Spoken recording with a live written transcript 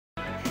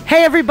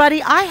Hey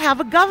everybody, I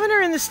have a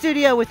governor in the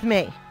studio with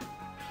me.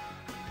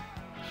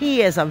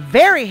 He is a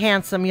very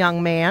handsome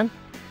young man.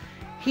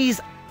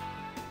 He's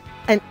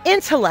an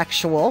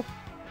intellectual.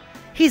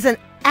 He's an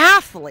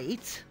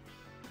athlete.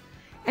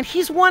 And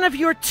he's one of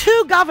your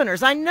two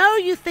governors. I know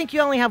you think you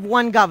only have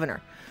one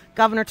governor,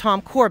 Governor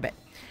Tom Corbett.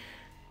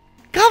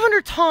 Governor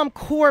Tom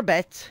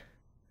Corbett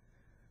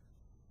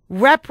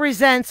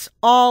represents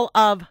all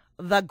of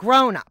the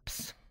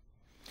grown-ups,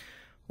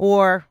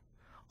 or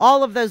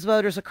all of those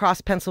voters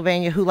across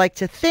Pennsylvania who like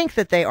to think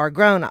that they are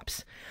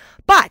grown-ups.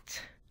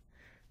 But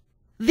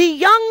the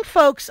young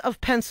folks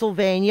of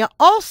Pennsylvania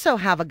also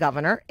have a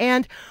governor,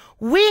 and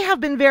we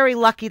have been very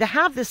lucky to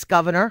have this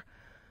governor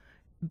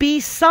be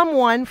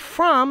someone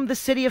from the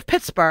city of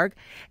Pittsburgh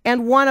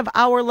and one of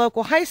our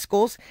local high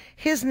schools.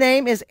 His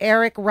name is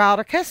Erik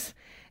Rauterkus.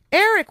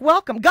 Erik,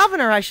 welcome.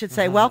 Governor, I should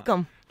say,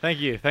 welcome. Thank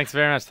you. Thanks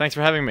very much. Thanks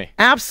for having me.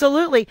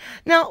 Absolutely.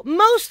 Now,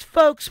 most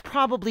folks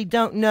probably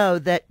don't know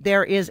that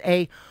there is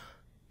a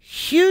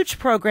huge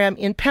program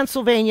in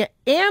Pennsylvania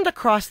and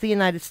across the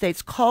United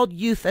States called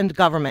Youth and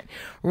Government,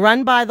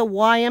 run by the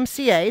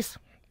YMCAs.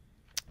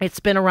 It's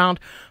been around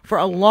for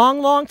a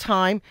long, long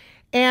time.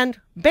 And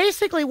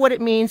basically what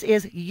it means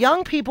is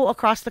young people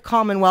across the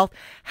Commonwealth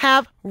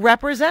have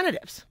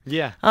representatives.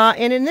 Yeah.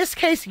 And in this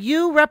case,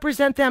 you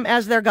represent them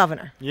as their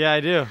governor. Yeah, I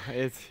do.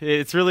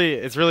 It's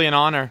really an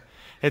honor.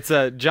 It's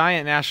a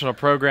giant national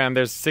program.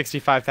 There's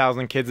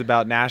 65,000 kids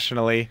about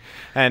nationally,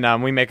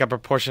 and we make up a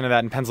portion of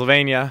that in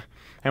Pennsylvania.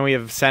 And we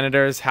have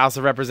senators, House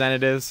of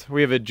Representatives.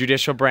 We have a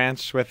judicial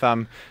branch with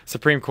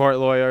Supreme Court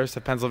lawyers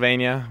of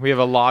Pennsylvania. We have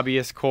a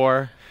lobbyist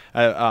corps,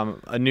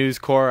 a news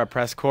corps, a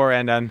press corps,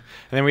 and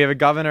then we have a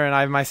governor, and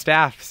I have my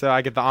staff. So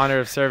I get the honor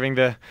of serving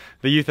the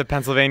youth of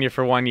Pennsylvania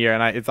for 1 year,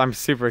 and I'm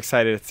super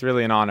excited. It's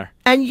really an honor.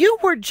 And you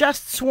were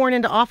just sworn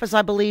into office,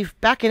 I believe,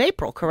 back in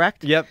April,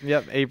 correct? Yep.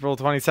 April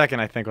 22nd,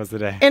 I think, was the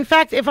day. In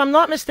fact, if I'm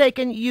not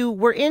mistaken, you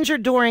were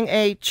injured during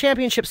a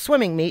championship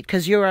swimming meet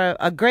because you're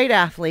a great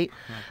athlete,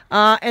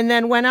 and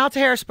then went out to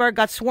Harrisburg,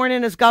 got sworn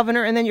in as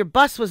governor, and then your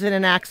bus was in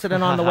an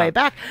accident on the way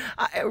back.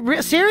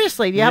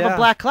 Seriously, do you have a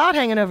black cloud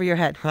hanging over your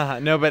head?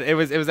 No, but it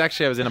was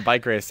actually, I was in a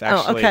bike race,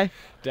 actually. Oh, okay.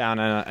 Down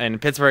in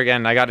Pittsburgh,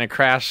 and I got in a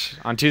crash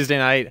on Tuesday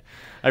night.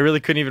 I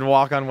really couldn't even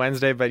walk on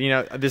Wednesday, but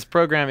this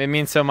program, it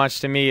means so much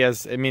to me,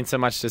 as it means so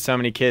much to so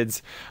many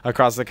kids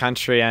across the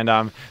country.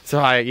 And so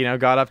I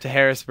got up to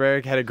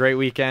Harrisburg, had a great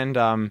weekend,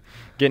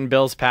 getting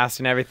bills passed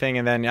and everything,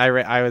 and then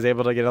I was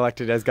able to get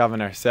elected as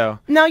governor. So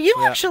now you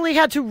actually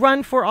had to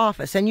run for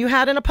office, and you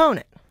had an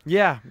opponent.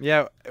 Yeah.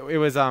 It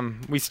was, I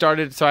actually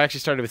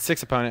started with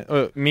 6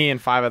 opponents, me and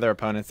 5 other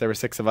opponents. There were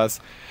 6 of us.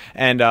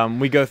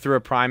 And we go through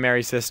a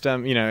primary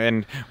system,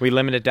 and we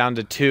limit it down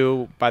to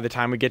 2 by the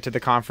time we get to the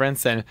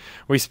conference. And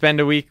we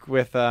spend a week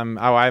with,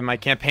 I have my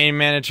campaign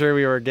manager.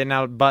 We were getting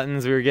out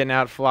buttons. We were getting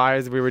out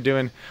flyers. We were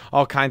doing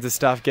all kinds of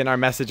stuff, getting our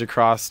message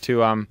across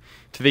to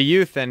the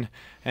youth. And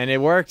it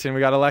worked, and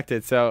we got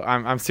elected. So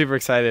I'm super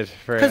excited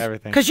for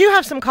everything. Because you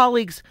have some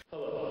colleagues.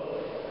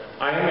 Hello,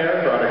 I am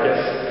Erik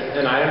Rauterkus,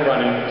 and I am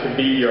running to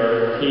be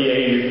your PA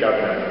Youth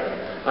Governor.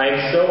 I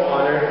am so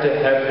honored to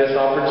have this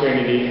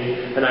opportunity,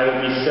 and I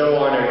would be so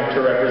honored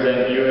to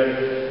represent you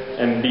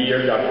and be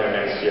your governor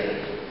next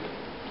year.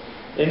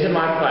 Into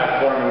my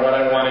platform and what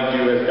I want to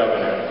do as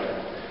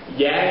governor.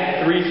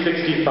 YAG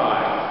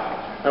 365.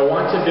 I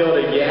want to build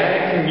a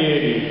YAG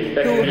community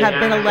that who have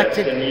been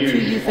elected to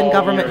youth and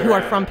government who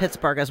are from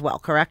Pittsburgh as well,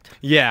 correct?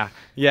 Yeah.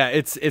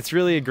 It's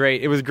really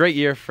it was a great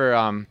year for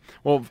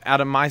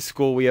out of my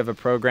school we have a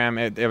program.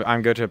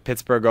 I go to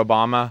Pittsburgh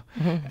Obama,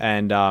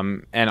 and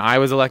I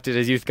was elected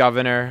as youth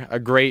governor. A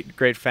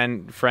great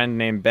friend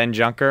named Ben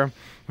Junker,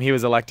 he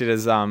was elected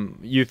as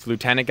youth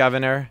lieutenant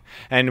governor,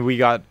 and we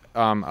got. We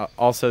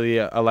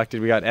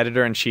got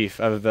editor-in-chief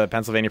of the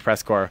Pennsylvania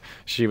Press Corps.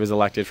 She was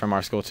elected from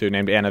our school too,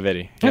 named Anna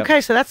Vitti. Yep. Okay,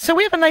 so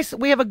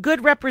we have a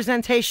good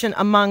representation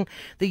among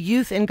the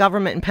youth in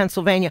government in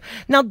Pennsylvania.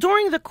 Now,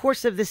 during the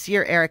course of this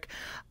year, Erik,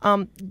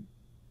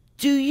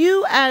 do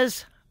you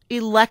as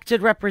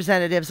elected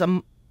representatives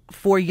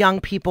for young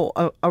people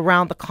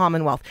around the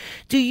Commonwealth,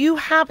 do you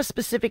have a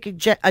specific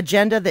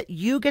agenda that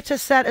you get to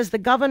set as the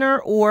governor,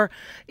 or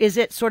is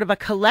it sort of a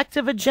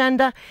collective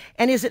agenda?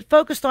 And is it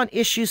focused on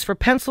issues for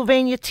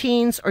Pennsylvania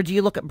teens, or do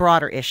you look at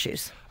broader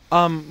issues?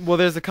 Well,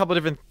 there's a couple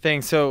different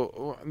things.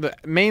 So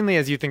mainly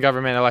as youth and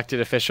government elected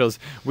officials,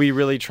 we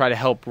really try to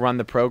help run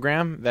the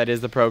program. That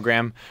is the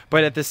program.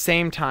 But at the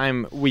same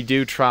time, we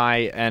do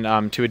try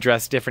and to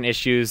address different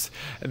issues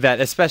that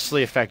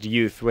especially affect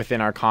youth within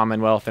our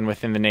Commonwealth and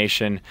within the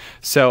nation.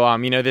 So,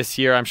 this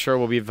year I'm sure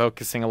we'll be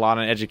focusing a lot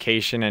on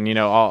education and,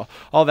 all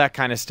that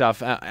kind of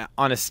stuff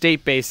on a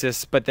state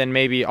basis, but then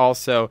maybe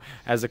also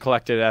as a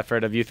collective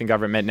effort of youth and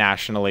government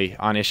nationally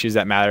on issues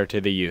that matter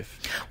to the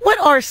youth. What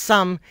are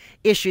some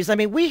issues? I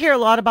mean, we hear a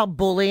lot about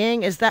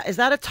bullying. Is that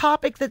a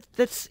topic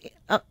that's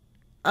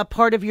a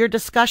part of your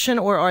discussion,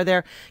 or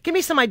give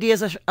me some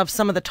ideas of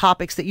some of the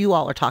topics that you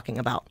all are talking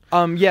about?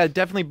 Yeah,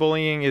 definitely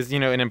bullying is,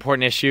 an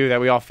important issue that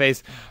we all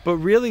face. But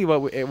really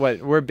what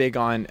we're big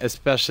on,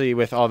 especially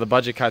with all the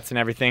budget cuts and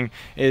everything,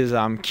 is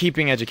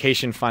keeping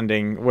education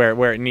funding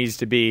where it needs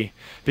to be.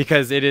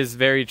 Because it is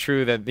very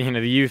true that, the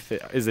youth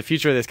is the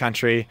future of this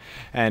country,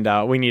 and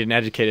we need an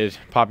educated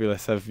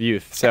populace of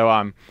youth.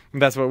 So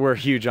that's what we're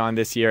huge on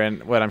this year,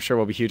 and what I'm sure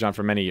we'll be huge on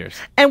for many years.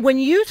 And when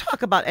you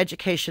talk about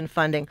education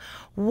funding,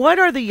 what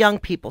are the young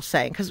people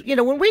saying? Because,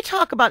 when we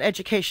talk about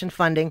education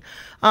funding,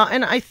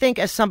 and I think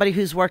as somebody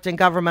who's worked in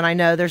government, I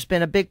know there's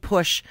been a big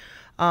push,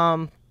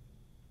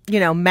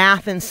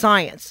 math and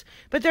science.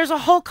 But there's a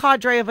whole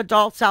cadre of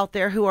adults out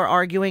there who are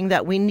arguing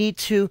that we need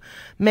to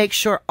make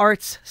sure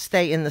arts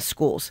stay in the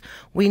schools.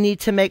 We need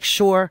to make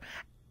sure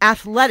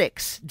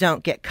athletics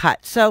don't get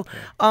cut. So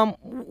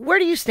where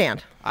do you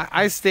stand?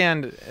 I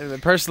stand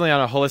personally on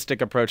a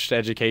holistic approach to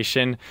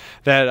education,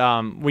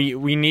 that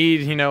we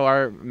need,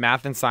 our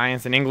math and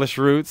science and English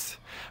roots,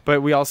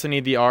 but we also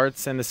need the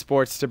arts and the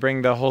sports to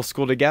bring the whole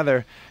school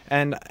together.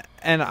 And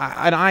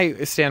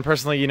I stand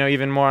personally,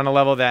 even more on a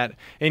level that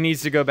it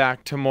needs to go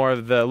back to more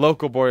of the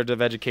local board of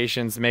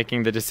educations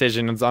making the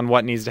decisions on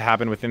what needs to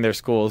happen within their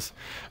schools,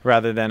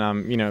 rather than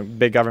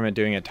big government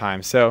doing it at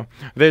times. So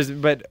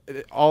but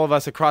all of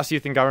us across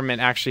youth and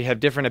government actually have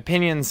different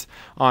opinions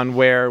on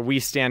where we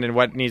stand and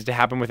what needs to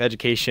happen with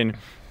education.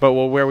 But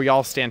where we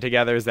all stand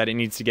together is that it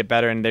needs to get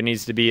better, and there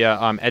needs to be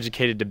a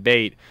educated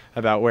debate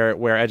about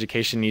where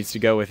education needs to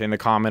go within the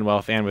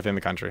Commonwealth and within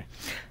the country.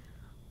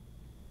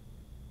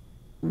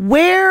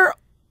 Where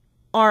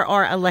are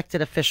our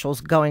elected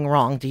officials going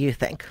wrong, do you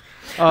think?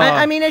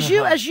 I mean, as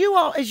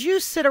you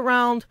sit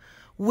around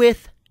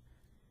with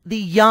the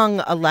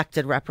young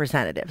elected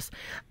representatives,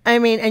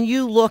 and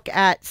you look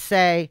at,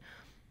 say,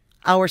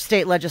 our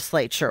state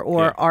legislature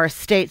or our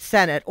state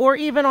Senate, or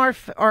even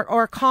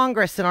our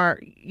Congress and our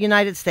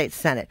United States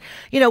Senate.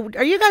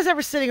 Are you guys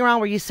ever sitting around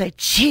where you say,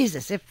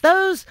 Jesus, if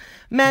those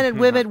men and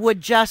women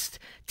would just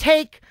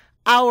take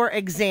our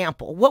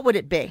example, what would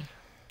it be?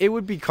 It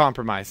would be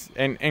compromise,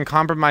 and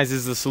compromise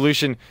is the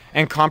solution,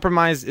 and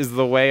compromise is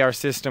the way our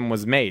system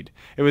was made.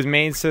 It was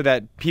made so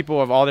that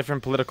people of all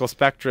different political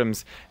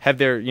spectrums have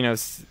their,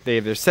 they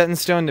have their set in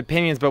stone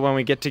opinions, but when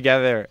we get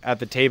together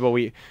at the table,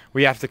 we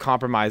have to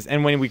compromise.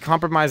 And when we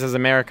compromise as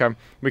America,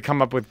 we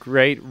come up with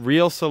great,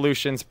 real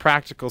solutions,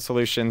 practical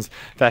solutions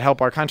that help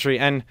our country.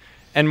 And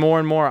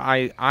more,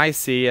 I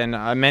see, and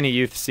many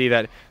youth see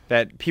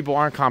that people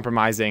aren't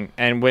compromising,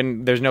 and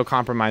when there's no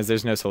compromise,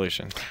 there's no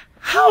solution.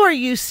 How are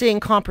you seeing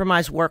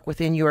compromise work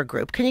within your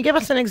group? Can you give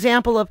us an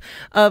example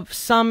of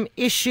some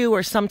issue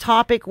or some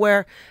topic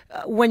where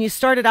when you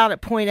started out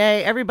at point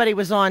A, everybody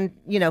was on,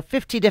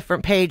 50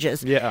 different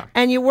pages,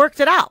 and you worked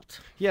it out?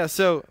 Yeah,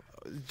 so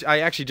I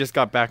actually just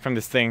got back from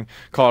this thing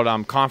called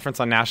Conference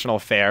on National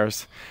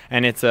Affairs,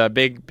 and it's a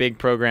big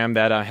program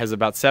that has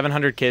about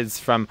 700 kids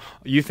from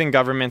youth and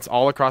governments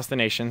all across the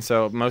nation,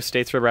 so most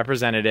states were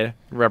represented.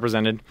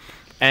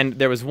 And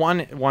there was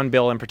one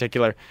bill in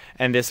particular,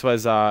 and this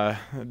was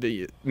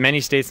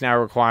many states now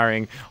are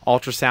requiring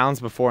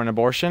ultrasounds before an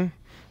abortion.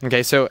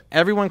 Okay, so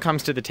everyone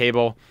comes to the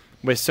table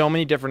with so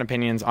many different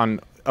opinions on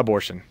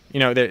abortion.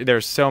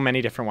 There's so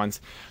many different ones.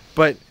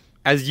 But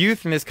as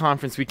youth in this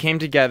conference, we came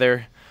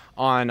together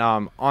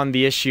on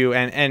the issue,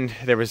 and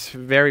there was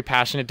very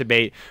passionate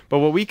debate. But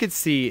what we could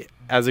see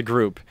as a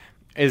group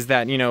is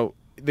that,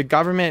 the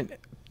government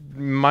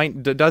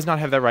does not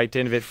have the right to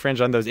infringe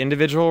on those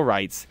individual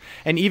rights.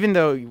 And even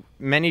though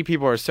many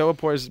people are so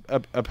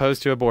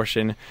opposed to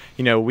abortion,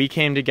 we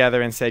came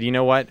together and said, you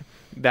know what,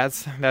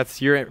 that's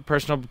your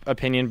personal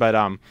opinion,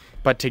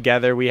 but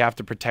together we have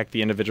to protect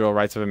the individual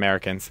rights of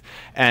Americans.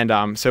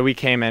 And so we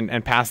came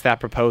and passed that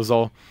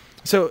proposal.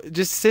 So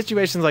just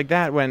situations like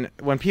that,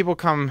 when people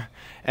come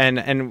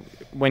and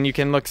when you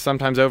can look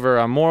sometimes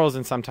over morals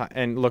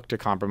and look to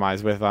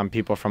compromise with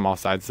people from all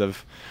sides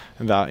of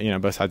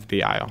both sides of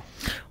the aisle.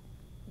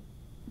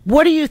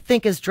 What do you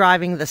think is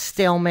driving the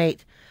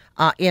stalemate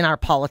in our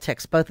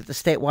politics, both at the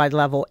statewide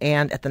level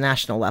and at the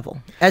national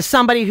level? As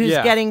somebody who's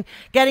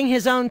getting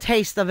his own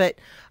taste of it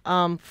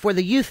for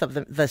the youth of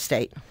the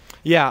state.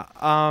 Yeah.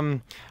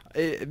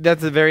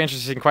 That's a very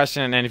interesting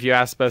question, and if you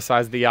ask both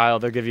sides of the aisle,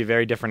 they'll give you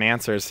very different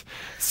answers.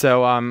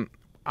 So I'm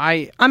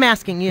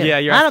asking you. Yeah,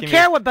 you're asking me. I don't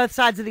care what both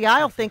sides of the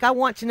aisle think. I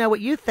want to know what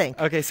you think.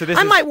 Okay, so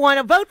I might want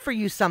to vote for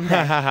you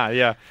someday.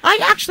 Yeah.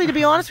 To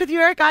be honest with you,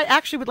 Eric, I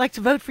actually would like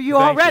to vote for you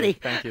already.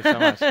 Thank you so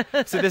much.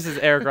 So this is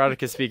Erik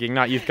Rauterkus speaking,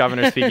 not youth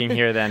governor speaking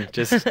here. Then,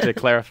 just to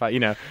clarify,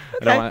 okay. I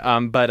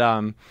don't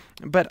want,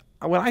 but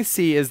what I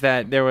see is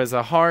that there was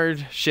a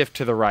hard shift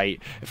to the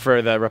right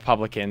for the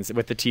Republicans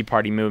with the Tea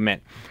Party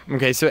movement.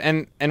 Okay, so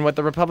and what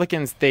the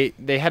Republicans they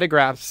had a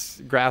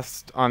grasp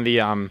on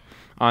the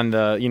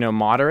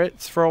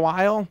moderates for a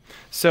while.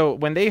 So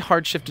when they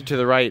hard shifted to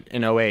the right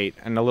in 2008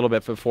 and a little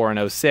bit before in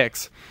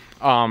 2006,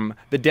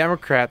 the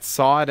Democrats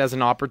saw it as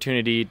an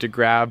opportunity to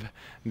grab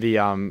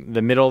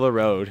the middle of the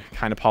road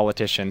kind of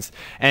politicians.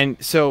 And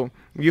so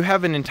you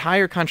have an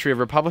entire country of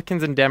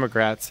Republicans and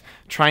Democrats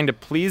trying to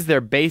please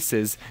their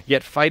bases,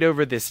 yet fight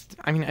over this.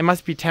 I mean, it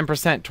must be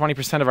 10%,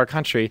 20% of our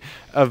country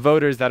of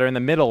voters that are in the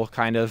middle,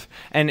 kind of.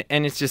 And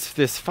it's just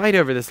this fight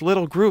over this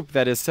little group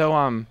that is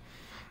so,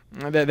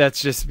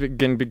 that's just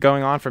been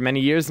going on for many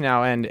years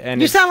now. And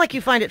you sound like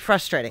you find it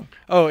frustrating.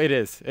 Oh, it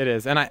is.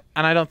 And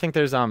I don't think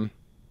there's, and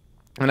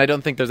I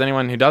don't think there's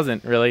anyone who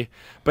doesn't really,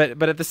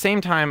 but at the same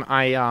time,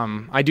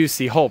 I do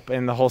see hope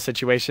in the whole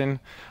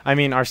situation. I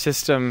mean, our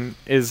system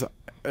is,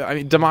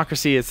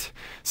 democracy is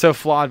so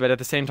flawed, but at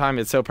the same time,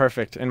 it's so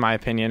perfect in my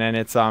opinion, and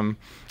it's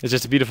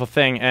just a beautiful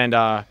thing.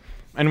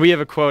 And we have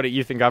a quote at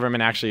Youth in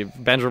Government. Actually,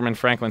 Benjamin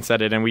Franklin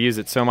said it, and we use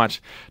it so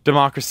much.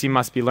 Democracy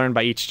must be learned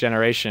by each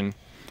generation,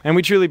 and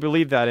we truly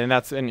believe that. And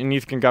that's in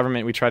Youth in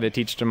Government, we try to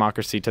teach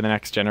democracy to the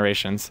next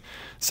generations.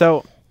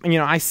 So,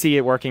 I see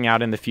it working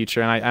out in the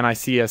future, and I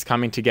see us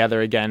coming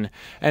together again.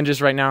 And just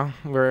right now,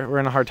 we're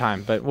in a hard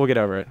time, but we'll get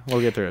over it.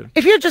 We'll get through it.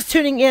 If you're just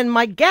tuning in,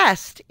 my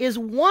guest is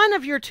one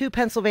of your two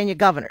Pennsylvania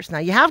governors. Now,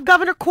 you have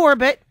Governor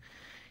Corbett.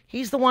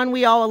 He's the one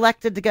we all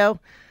elected to go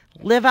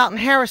live out in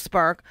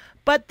Harrisburg.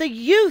 But the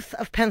youth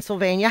of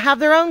Pennsylvania have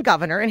their own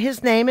governor, and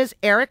his name is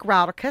Erik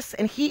Rauterkus,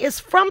 and he is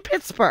from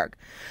Pittsburgh.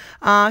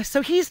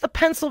 So he's the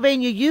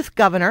Pennsylvania youth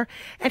governor,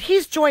 and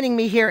he's joining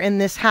me here in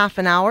this half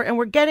an hour, and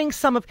we're getting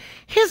some of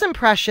his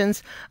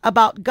impressions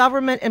about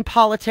government and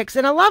politics.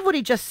 And I love what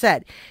he just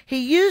said. He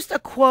used a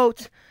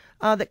quote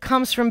that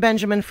comes from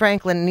Benjamin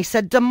Franklin, and he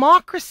said,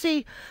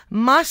 "Democracy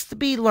must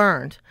be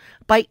learned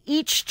by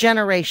each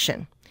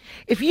generation."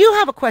 If you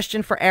have a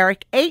question for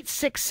Erik,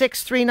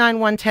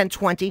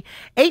 866-391-1020,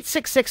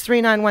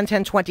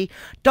 866-391-1020,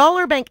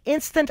 Dollar Bank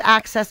Instant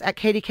Access at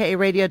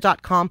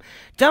KDKARadio.com.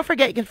 Don't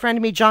forget, you can friend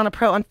me, Johnna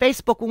Pro, on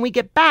Facebook. When we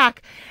get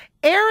back,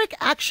 Erik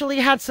actually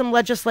had some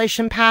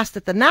legislation passed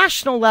at the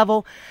national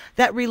level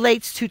that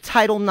relates to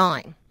Title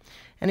IX.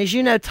 And as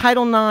you know,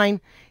 Title IX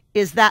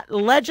is that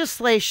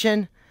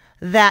legislation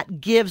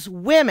that gives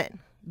women,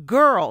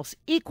 girls,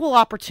 equal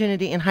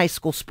opportunity in high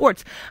school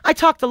sports. I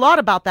talked a lot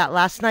about that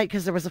last night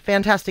because there was a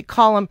fantastic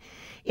column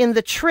in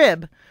the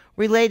Trib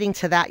relating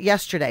to that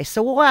yesterday.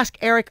 So we'll ask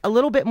Erik a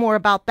little bit more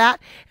about that,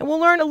 and we'll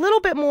learn a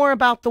little bit more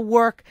about the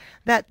work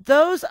that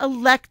those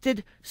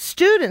elected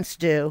students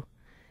do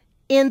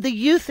in the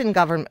Youth in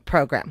Government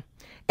program.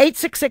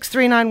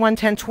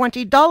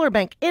 866-391-1020, Dollar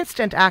Bank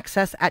Instant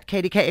Access at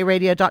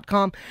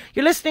KDKARadio.com.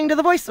 You're listening to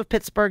the voice of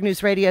Pittsburgh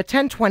News Radio,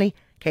 1020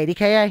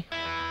 KDKA.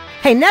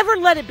 Hey, never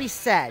let it be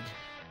said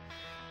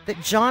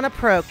that Johnna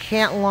Pro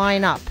can't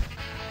line up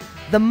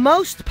the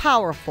most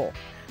powerful,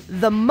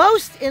 the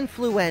most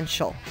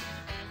influential,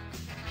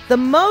 the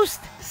most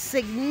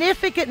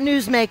significant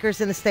newsmakers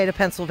in the state of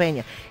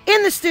Pennsylvania.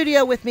 In the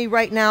studio with me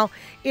right now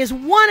is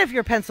one of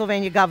your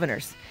Pennsylvania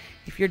governors.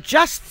 If you're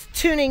just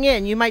tuning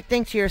in, you might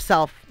think to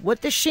yourself,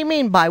 what does she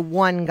mean by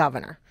one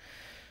governor?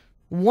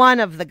 One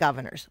of the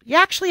governors. You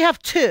actually have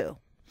two.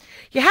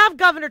 You have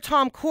Governor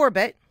Tom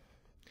Corbett,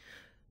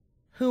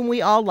 whom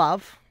we all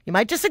love. You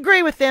might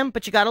disagree with him,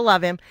 but you got to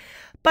love him.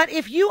 But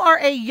if you are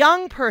a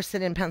young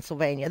person in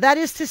Pennsylvania, that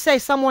is to say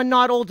someone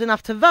not old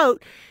enough to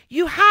vote,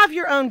 you have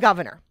your own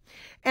governor.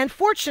 And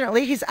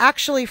fortunately, he's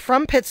actually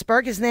from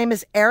Pittsburgh. His name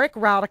is Erik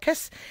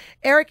Rauterkus.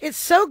 Erik, it's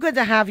so good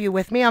to have you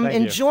with me. I'm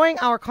enjoying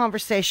our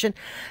conversation.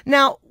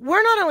 Now,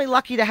 we're not only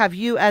lucky to have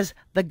you as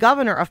the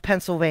governor of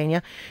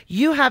Pennsylvania,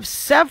 you have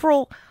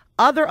several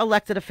other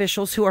elected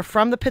officials who are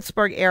from the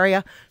Pittsburgh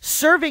area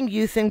serving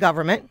youth in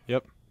government.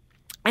 Yep.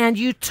 And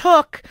you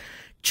took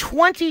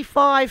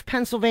 25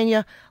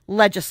 Pennsylvania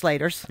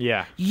legislators,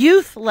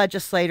 youth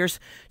legislators,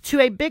 to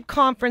a big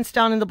conference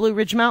down in the Blue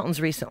Ridge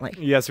Mountains recently.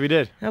 Yes, we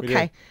did. Okay. We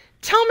did.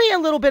 Tell me a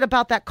little bit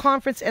about that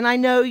conference. And I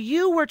know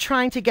you were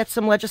trying to get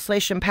some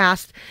legislation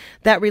passed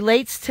that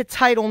relates to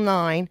Title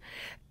IX.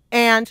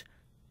 And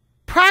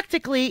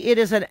practically it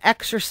is an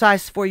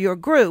exercise for your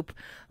group.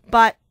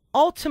 But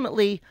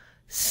ultimately,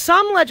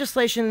 some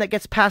legislation that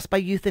gets passed by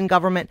youth in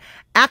government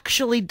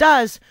actually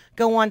does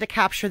go on to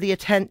capture the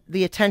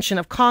attention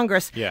of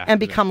Congress and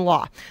become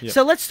law. Yeah.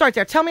 So let's start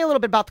there. Tell me a little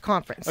bit about the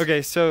conference.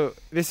 Okay, so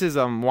this is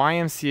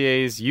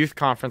YMCA's Youth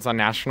Conference on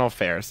National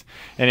Affairs,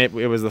 and it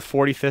was the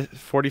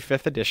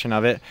 45th edition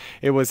of it.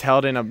 It was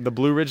held in the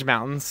Blue Ridge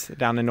Mountains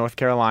down in North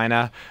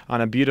Carolina on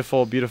a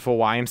beautiful, beautiful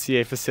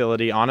YMCA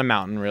facility on a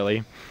mountain,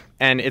 really.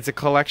 And it's a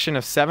collection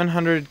of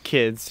 700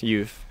 kids,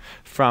 youth,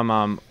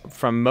 from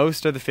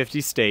most of the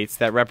 50 states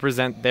that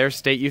represent their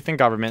state youth in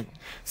government.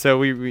 So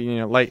we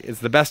like, it's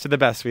the best of the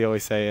best, we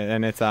always say,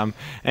 and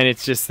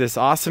it's just this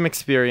awesome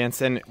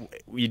experience. And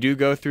we do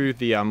go through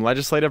the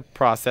legislative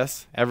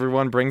process.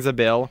 Everyone brings a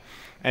bill,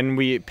 and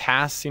we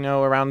pass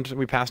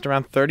we passed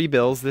around 30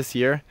 bills this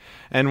year,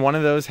 and one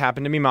of those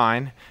happened to be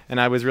mine,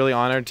 and I was really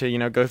honored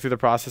to go through the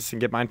process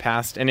and get mine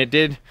passed, and it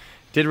did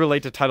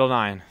relate to Title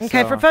IX.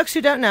 Okay, so, for folks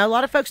who don't know, a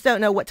lot of folks don't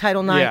know what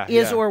Title IX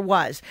is or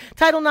was.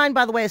 Title IX,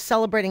 by the way, is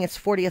celebrating its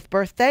 40th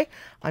birthday.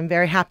 I'm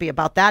very happy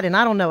about that, and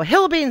I don't know a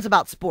hill of beans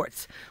about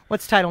sports.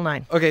 What's Title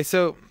IX? Okay,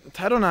 so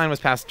Title IX was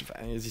passed,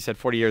 as you said,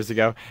 40 years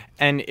ago,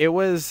 and it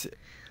was,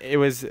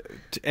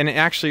 and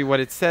actually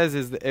what it says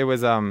is that it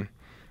was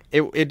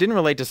it didn't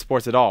relate to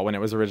sports at all when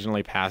it was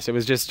originally passed. It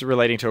was just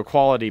relating to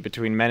equality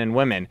between men and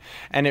women.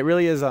 And it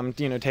really is,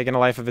 taken a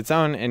life of its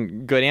own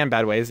in good and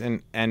bad ways,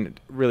 and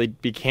really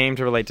became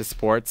to relate to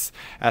sports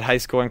at high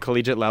school and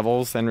collegiate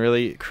levels, and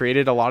really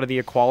created a lot of the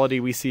equality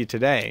we see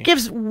today.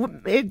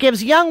 It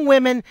gives young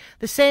women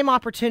the same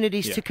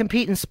opportunities to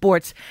compete in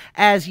sports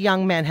as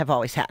young men have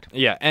always had.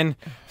 Yeah, and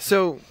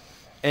so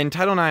in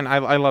Title IX,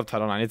 I love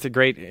Title IX.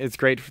 It's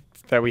great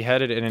that we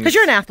had it. Because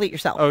you're an athlete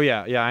yourself. Oh,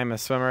 yeah. I'm a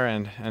swimmer,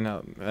 and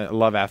I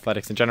love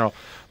athletics in general.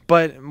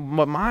 But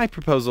what my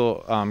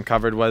proposal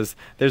covered was,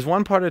 there's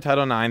one part of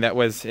Title IX that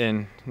was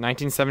in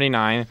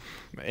 1979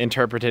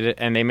 interpreted it,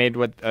 and they made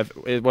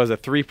it was a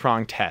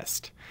 3-pronged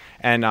test.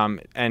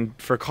 And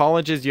for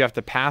colleges, you have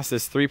to pass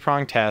this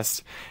 3-pronged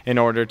test in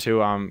order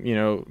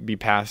to be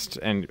passed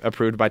and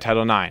approved by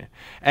Title IX.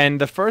 And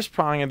the first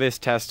prong of this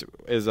test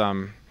is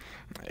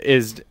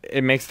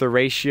it makes the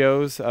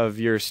ratios of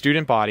your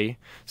student body.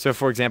 So,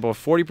 for example,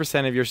 if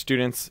 40% of your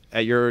students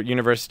at your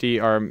university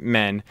are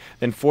men,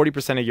 then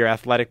 40% of your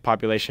athletic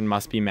population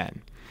must be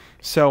men.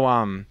 So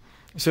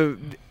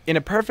in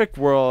a perfect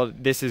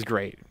world, this is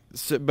great.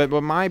 So,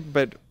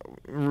 but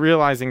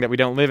realizing that we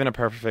don't live in a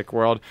perfect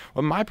world,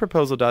 what my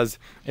proposal does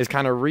is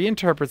kind of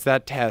reinterprets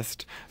that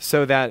test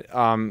so that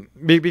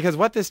because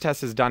what this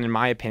test has done, in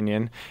my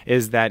opinion,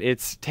 is that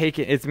it's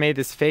made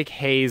this fake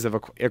haze of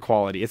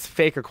equality. It's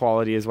fake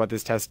equality is what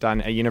this test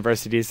done at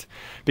universities,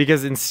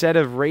 because instead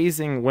of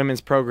raising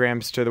women's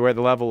programs to where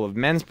the level of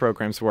men's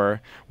programs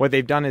were, what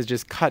they've done is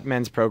just cut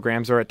men's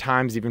programs, or at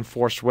times even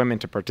forced women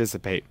to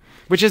participate,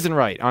 which isn't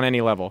right on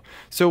any level.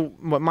 So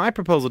what my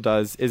proposal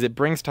does is it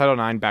brings Title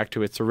IX back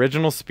to its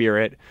original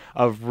spirit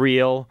of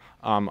real,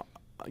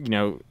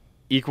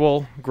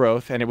 equal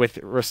growth, and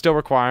we're still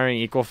requiring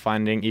equal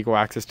funding, equal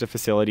access to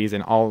facilities,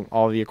 and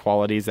all the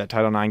equalities that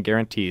Title IX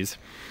guarantees.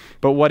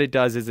 But what it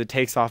does is it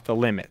takes off the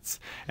limits,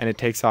 and it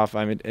takes off.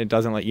 It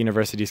doesn't let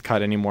universities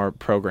cut any more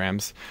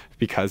programs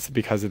because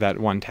of that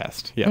one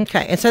test. Yeah.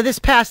 Okay, and so this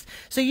passed.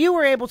 So you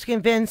were able to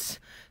convince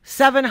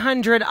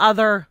 700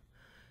 other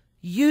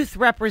youth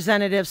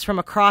representatives from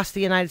across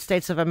the United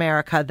States of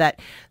America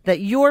that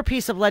your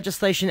piece of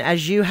legislation,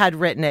 as you had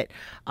written it,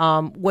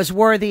 was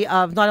worthy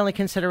of not only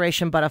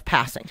consideration but of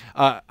passing.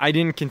 I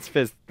didn't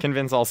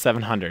convince all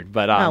 700,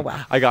 but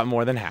I got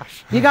more than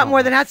half. You got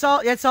more than half.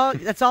 That's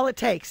all it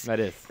takes. That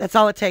is. That's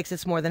all it takes.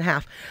 It's more than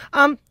half.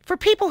 For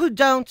people who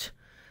don't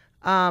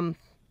know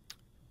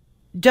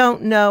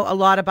a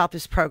lot about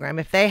this program,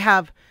 if they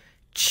have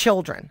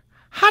children,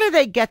 how do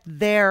they get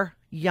their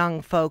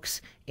young folks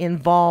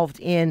involved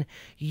in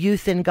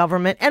youth in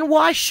government, and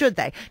why should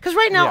they? Because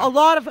right now, a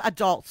lot of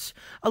adults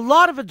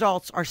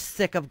are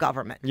sick of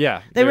government.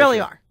 Yeah, they really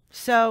are.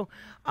 So,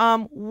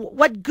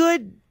 what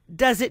good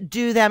does it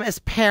do them as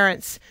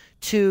parents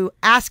to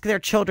ask their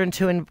children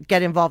to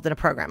get involved in a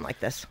program like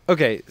this?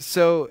 Okay,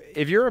 so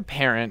if you're a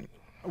parent,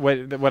 so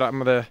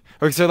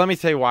let me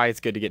tell you why it's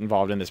good to get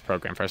involved in this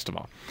program. First of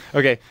all,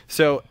 okay,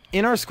 so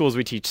in our schools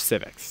we teach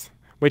civics.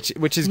 Which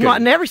is good.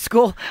 Not in every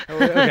school.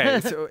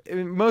 Okay, so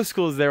in most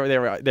schools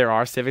there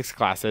are civics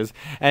classes,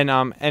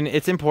 and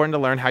it's important to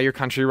learn how your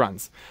country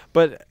runs.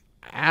 But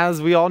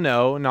as we all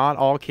know, not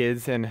all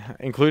kids, and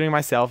including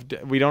myself,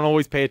 we don't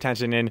always pay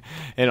attention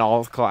in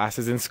all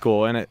classes in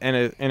school. And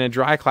in a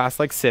dry class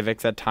like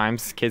civics, at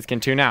times kids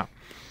can tune out.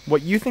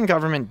 What youth in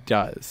government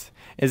does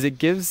is it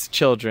gives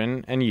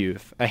children and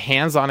youth a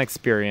hands-on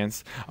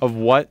experience of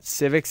what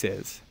civics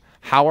is,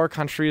 how our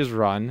country is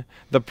run,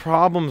 the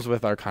problems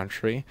with our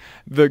country,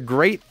 the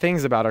great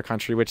things about our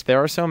country, which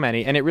there are so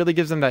many, and it really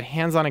gives them that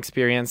hands-on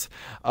experience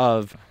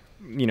of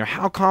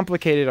how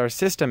complicated our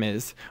system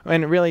is,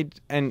 and really,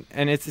 and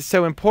it's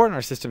so important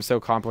our system's so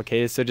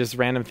complicated, so just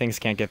random things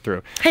can't get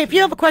through. Hey, if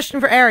you have a question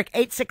for Erik,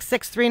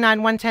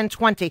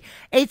 866-391-1020,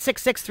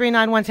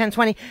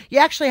 866-391-1020. You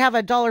actually have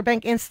a Dollar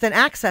Bank Instant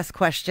Access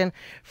question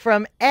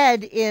from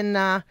Ed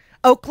in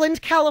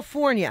Oakland,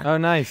 California. Oh,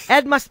 nice.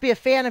 Ed must be a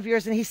fan of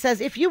yours, and he says,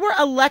 if you were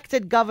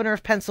elected governor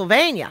of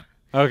Pennsylvania,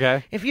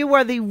 okay, if you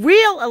were the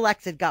real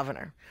elected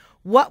governor,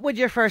 what would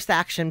your first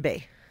action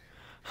be?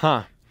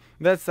 Huh.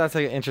 That's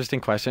an interesting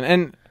question.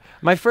 And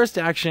my first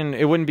action,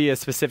 it wouldn't be a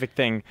specific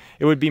thing.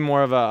 It would be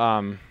more of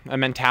a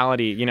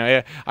mentality.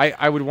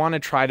 I would want to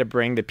try to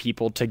bring the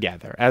people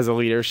together as a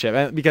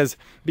leadership, because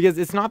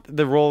it's not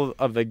the role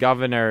of the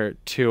governor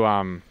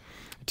to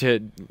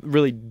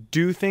really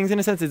do things in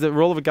a sense. It's the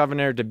role of a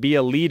governor to be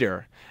a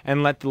leader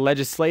and let the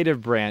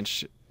legislative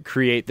branch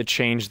create the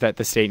change that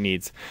the state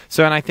needs.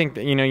 So, and I think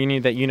that, you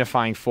need that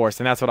unifying force,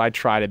 and that's what I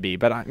try to be.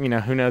 But,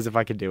 who knows if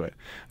I could do it.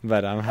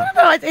 But I don't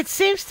know. It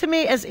seems to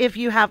me as if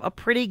you have a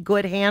pretty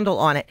good handle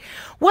on it.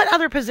 What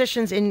other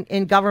positions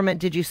in government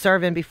did you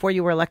serve in before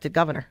you were elected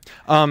governor?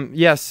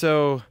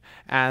 So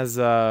as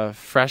a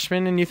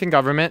freshman in youth in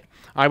government,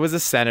 I was a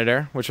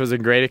senator, which was a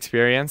great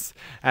experience.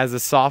 As a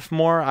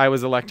sophomore, I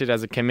was elected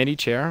as a committee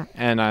chair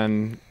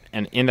and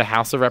in the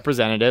House of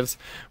Representatives,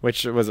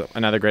 which was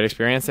another great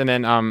experience. And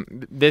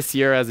then this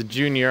year, as a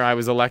junior, I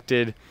was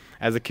elected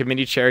as a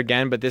committee chair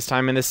again, but this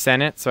time in the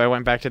Senate. So I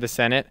went back to the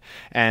Senate,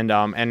 and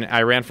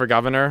I ran for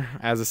governor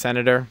as a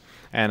senator,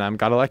 and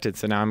got elected.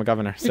 So now I'm a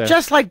governor. So.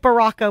 Just like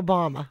Barack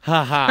Obama.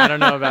 I don't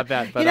know about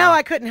that. But,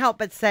 I couldn't help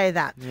but say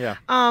that. Yeah.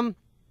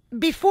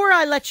 Before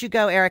I let you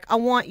go, Erik, I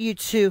want you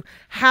to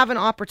have an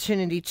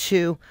opportunity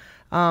to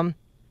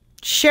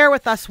share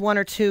with us one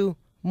or two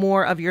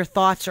more of your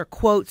thoughts or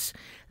quotes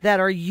that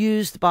are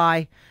used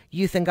by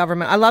youth in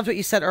government. I loved what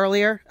you said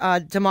earlier.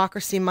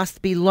 Democracy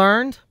must be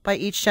learned by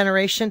each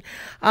generation.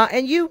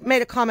 And you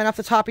made a comment off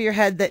the top of your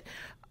head that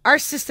our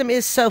system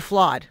is so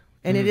flawed,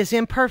 and it is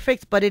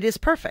imperfect, but it is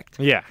perfect.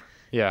 Yeah.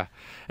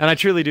 And I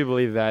truly do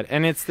believe that.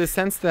 And it's the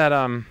sense that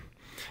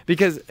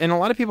because a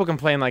lot of people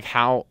complain like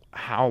how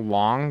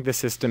long the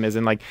system is,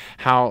 and like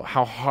how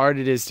hard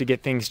it is to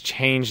get things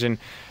changed, and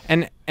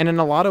in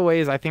a lot of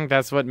ways I think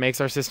that's what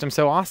makes our system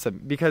so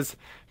awesome, because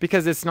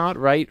it's not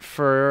right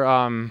for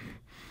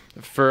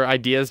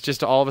ideas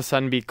just to all of a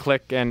sudden be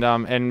click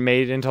and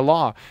made into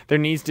law. There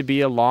needs to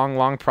be a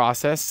long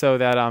process so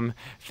that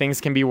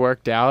things can be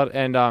worked out,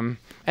 and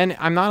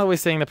I'm not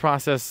always saying the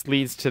process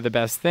leads to the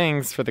best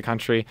things for the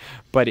country,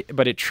 but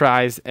it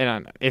tries,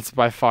 and it's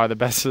by far the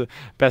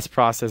best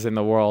process in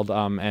the world,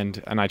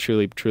 and I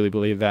truly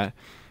believe that.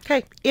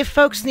 Okay, if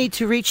folks need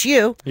to reach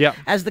you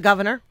as the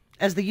governor,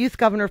 as the youth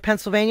governor of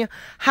Pennsylvania,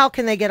 how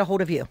can they get a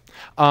hold of you?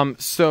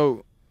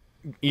 So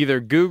either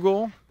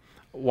Google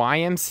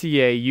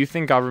YMCA Youth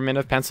in Government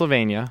of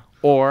Pennsylvania,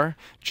 or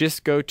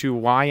just go to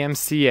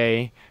ymcapa.org.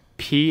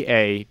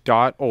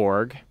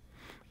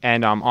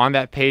 And on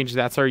that page,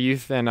 that's our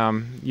youth in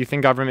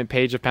government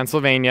page of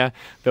Pennsylvania.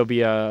 There'll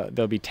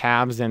be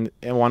tabs, and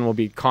one will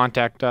be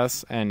contact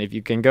us. And if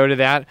you can go to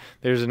that,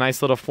 there's a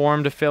nice little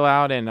form to fill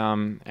out,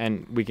 and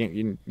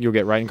you'll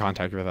get right in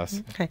contact with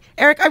us. Okay,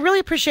 Erik, I really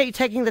appreciate you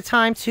taking the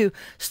time to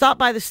stop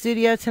by the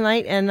studio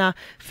tonight and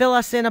fill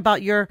us in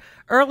about your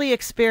early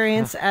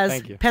experience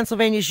as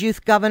Pennsylvania's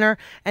youth governor,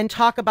 and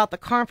talk about the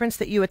conference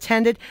that you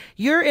attended.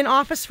 You're in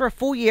office for a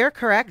full year,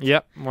 correct?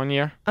 Yep, 1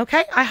 year.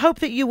 Okay, I hope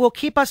that you will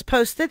keep us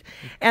posted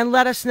and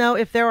let us know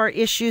if there are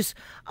issues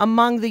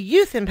among the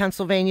youth in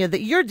Pennsylvania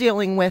that you're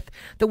dealing with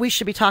that we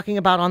should be talking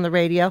about on the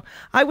radio.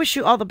 I wish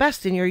you all the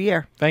best in your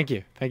year. Thank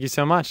you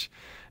so much.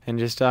 And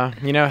just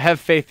have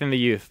faith in the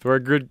youth. We're a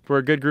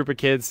good group of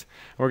kids.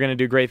 We're going to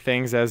do great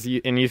things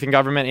in youth in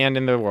government and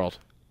in the world.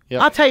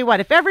 Yep. I'll tell you what,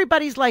 if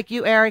everybody's like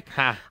you, Erik,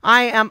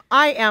 I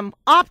am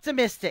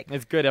optimistic.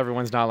 It's good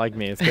everyone's not like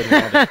me. It's good.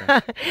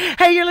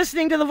 Hey, you're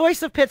listening to the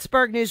Voice of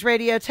Pittsburgh News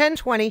Radio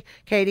 1020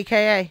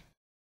 KDKA.